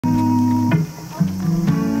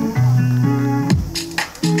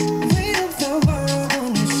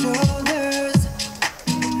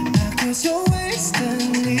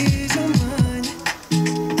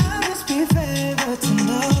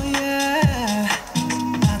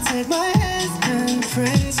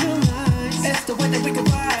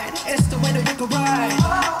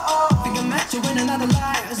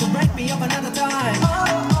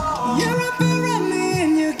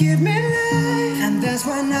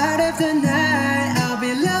night after night, I'll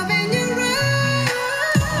be loving you right.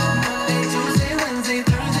 Monday, Tuesday, Wednesday,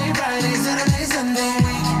 Thursday, Friday, Saturday, Sunday.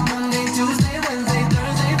 Monday, Tuesday, Wednesday,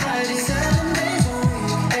 Thursday, Friday, 7 days a week.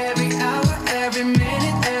 Every hour, every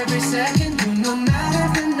minute, every second, you know, night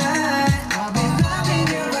after night, I'll be loving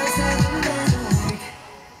you right 7 days a week.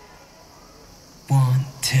 1,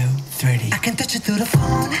 2, 3. I can touch you through the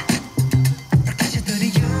phone, or touch you through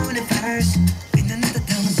the universe. In another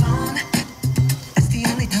time zone, that's the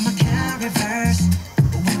only time I can reverse.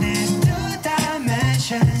 But when there's 2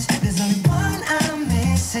 dimensions, there's only one I'm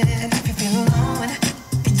missing. And if you feel alone,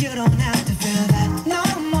 you don't have to feel that no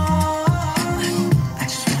more. I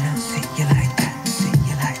just wanna see you like that, see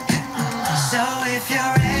you like that. So if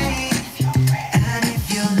you're ready, and if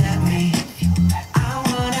you let me, I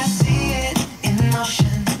wanna see it in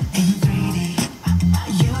motion, in 3D.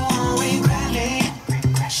 You won't regret me.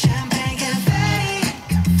 Champagne confetti.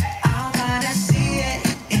 I wanna see it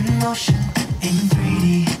in motion, in 3D.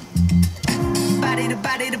 Body to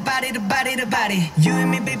body to body to body to body. You and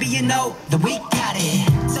me, baby, you know that we got it.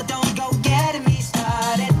 So don't go getting me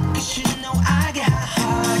started, 'cause you know I get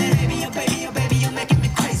hot-hearted. Baby, oh baby, oh baby, you're making me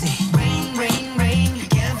crazy. Rain, rain, rain, you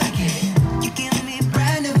can't fake it. You give me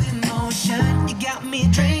brand new emotion. You got me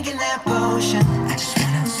drinking that potion. I just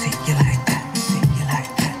wanna see you like that, see you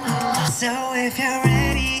like that. So if you're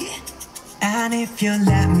ready, and if you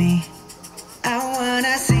let me, I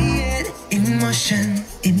wanna see it in motion,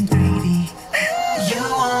 in 3D. You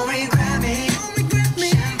won't regret me.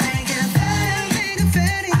 Champagne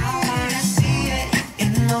confetti. I wanna see it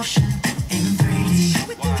in motion, in 3D.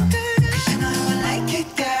 'Cause you know I like it,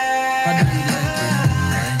 girl. I know you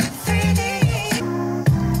like it, 3D.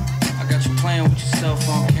 I got you playing with yourself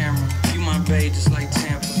on camera. You my babe, just like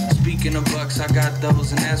Tampa. Speaking of bucks, I got those.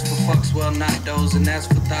 And as for fucks, well, not those. And as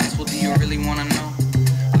for thoughts, well, do you really wanna know?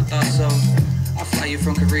 I thought so. I fly you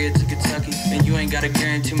from Korea to Kentucky, and you ain't gotta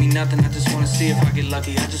guarantee me nothing. I just wanna see if I get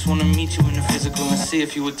lucky. I just wanna meet you in the physical and see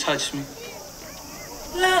if you would touch me.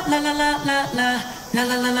 La la la la la la la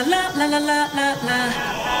la la la la la la la la.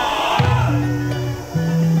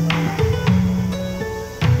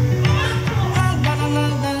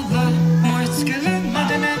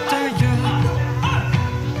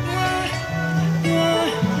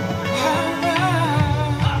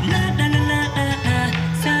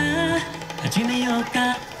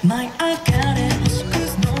 My I got it,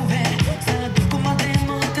 cause no way. さあどこまで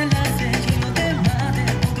も照らせ、日の出まで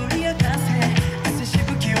踊り明かせ。汗しぶ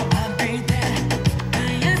きを浴びて返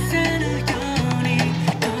せぬように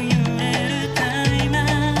と揺れる松明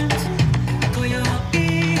今宵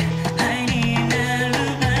愛になる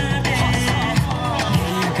まで。賑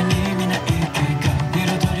やかに見ない景が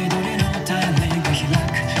色とりどりのタイムが開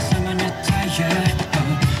く。挟まれた夜、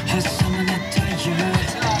挟まれた夜。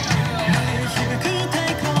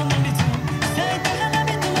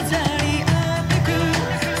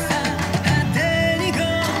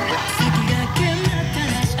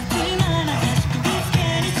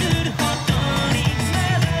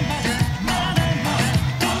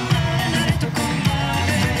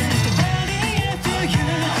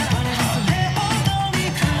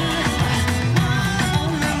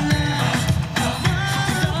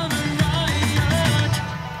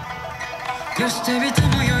よしてびた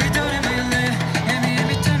もよいどれもよね。闇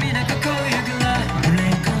闇とみなかこういうぐらい。ブレ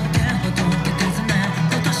イクを手ほどけてずめ。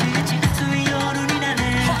今年一暑い夜になれ。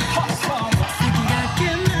先がけ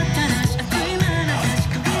またなし、あっという間な差し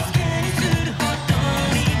首つけにするほど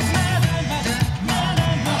に。まだまだまだ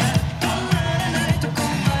まだ止まらないとこ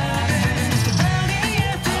まで。Nobody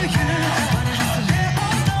after you wanna hustle it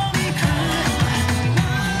all me cry.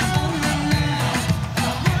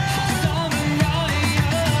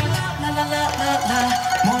 La la la la la.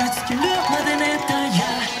 燃え尽きるまで寝たや。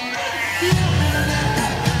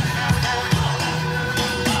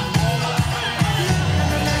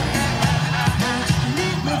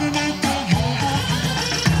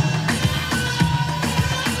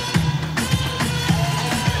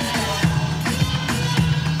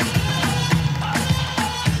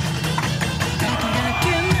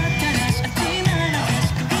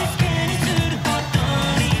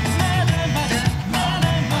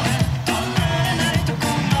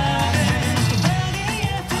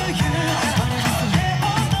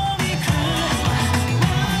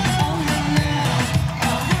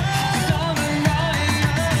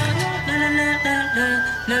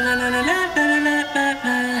La la la la la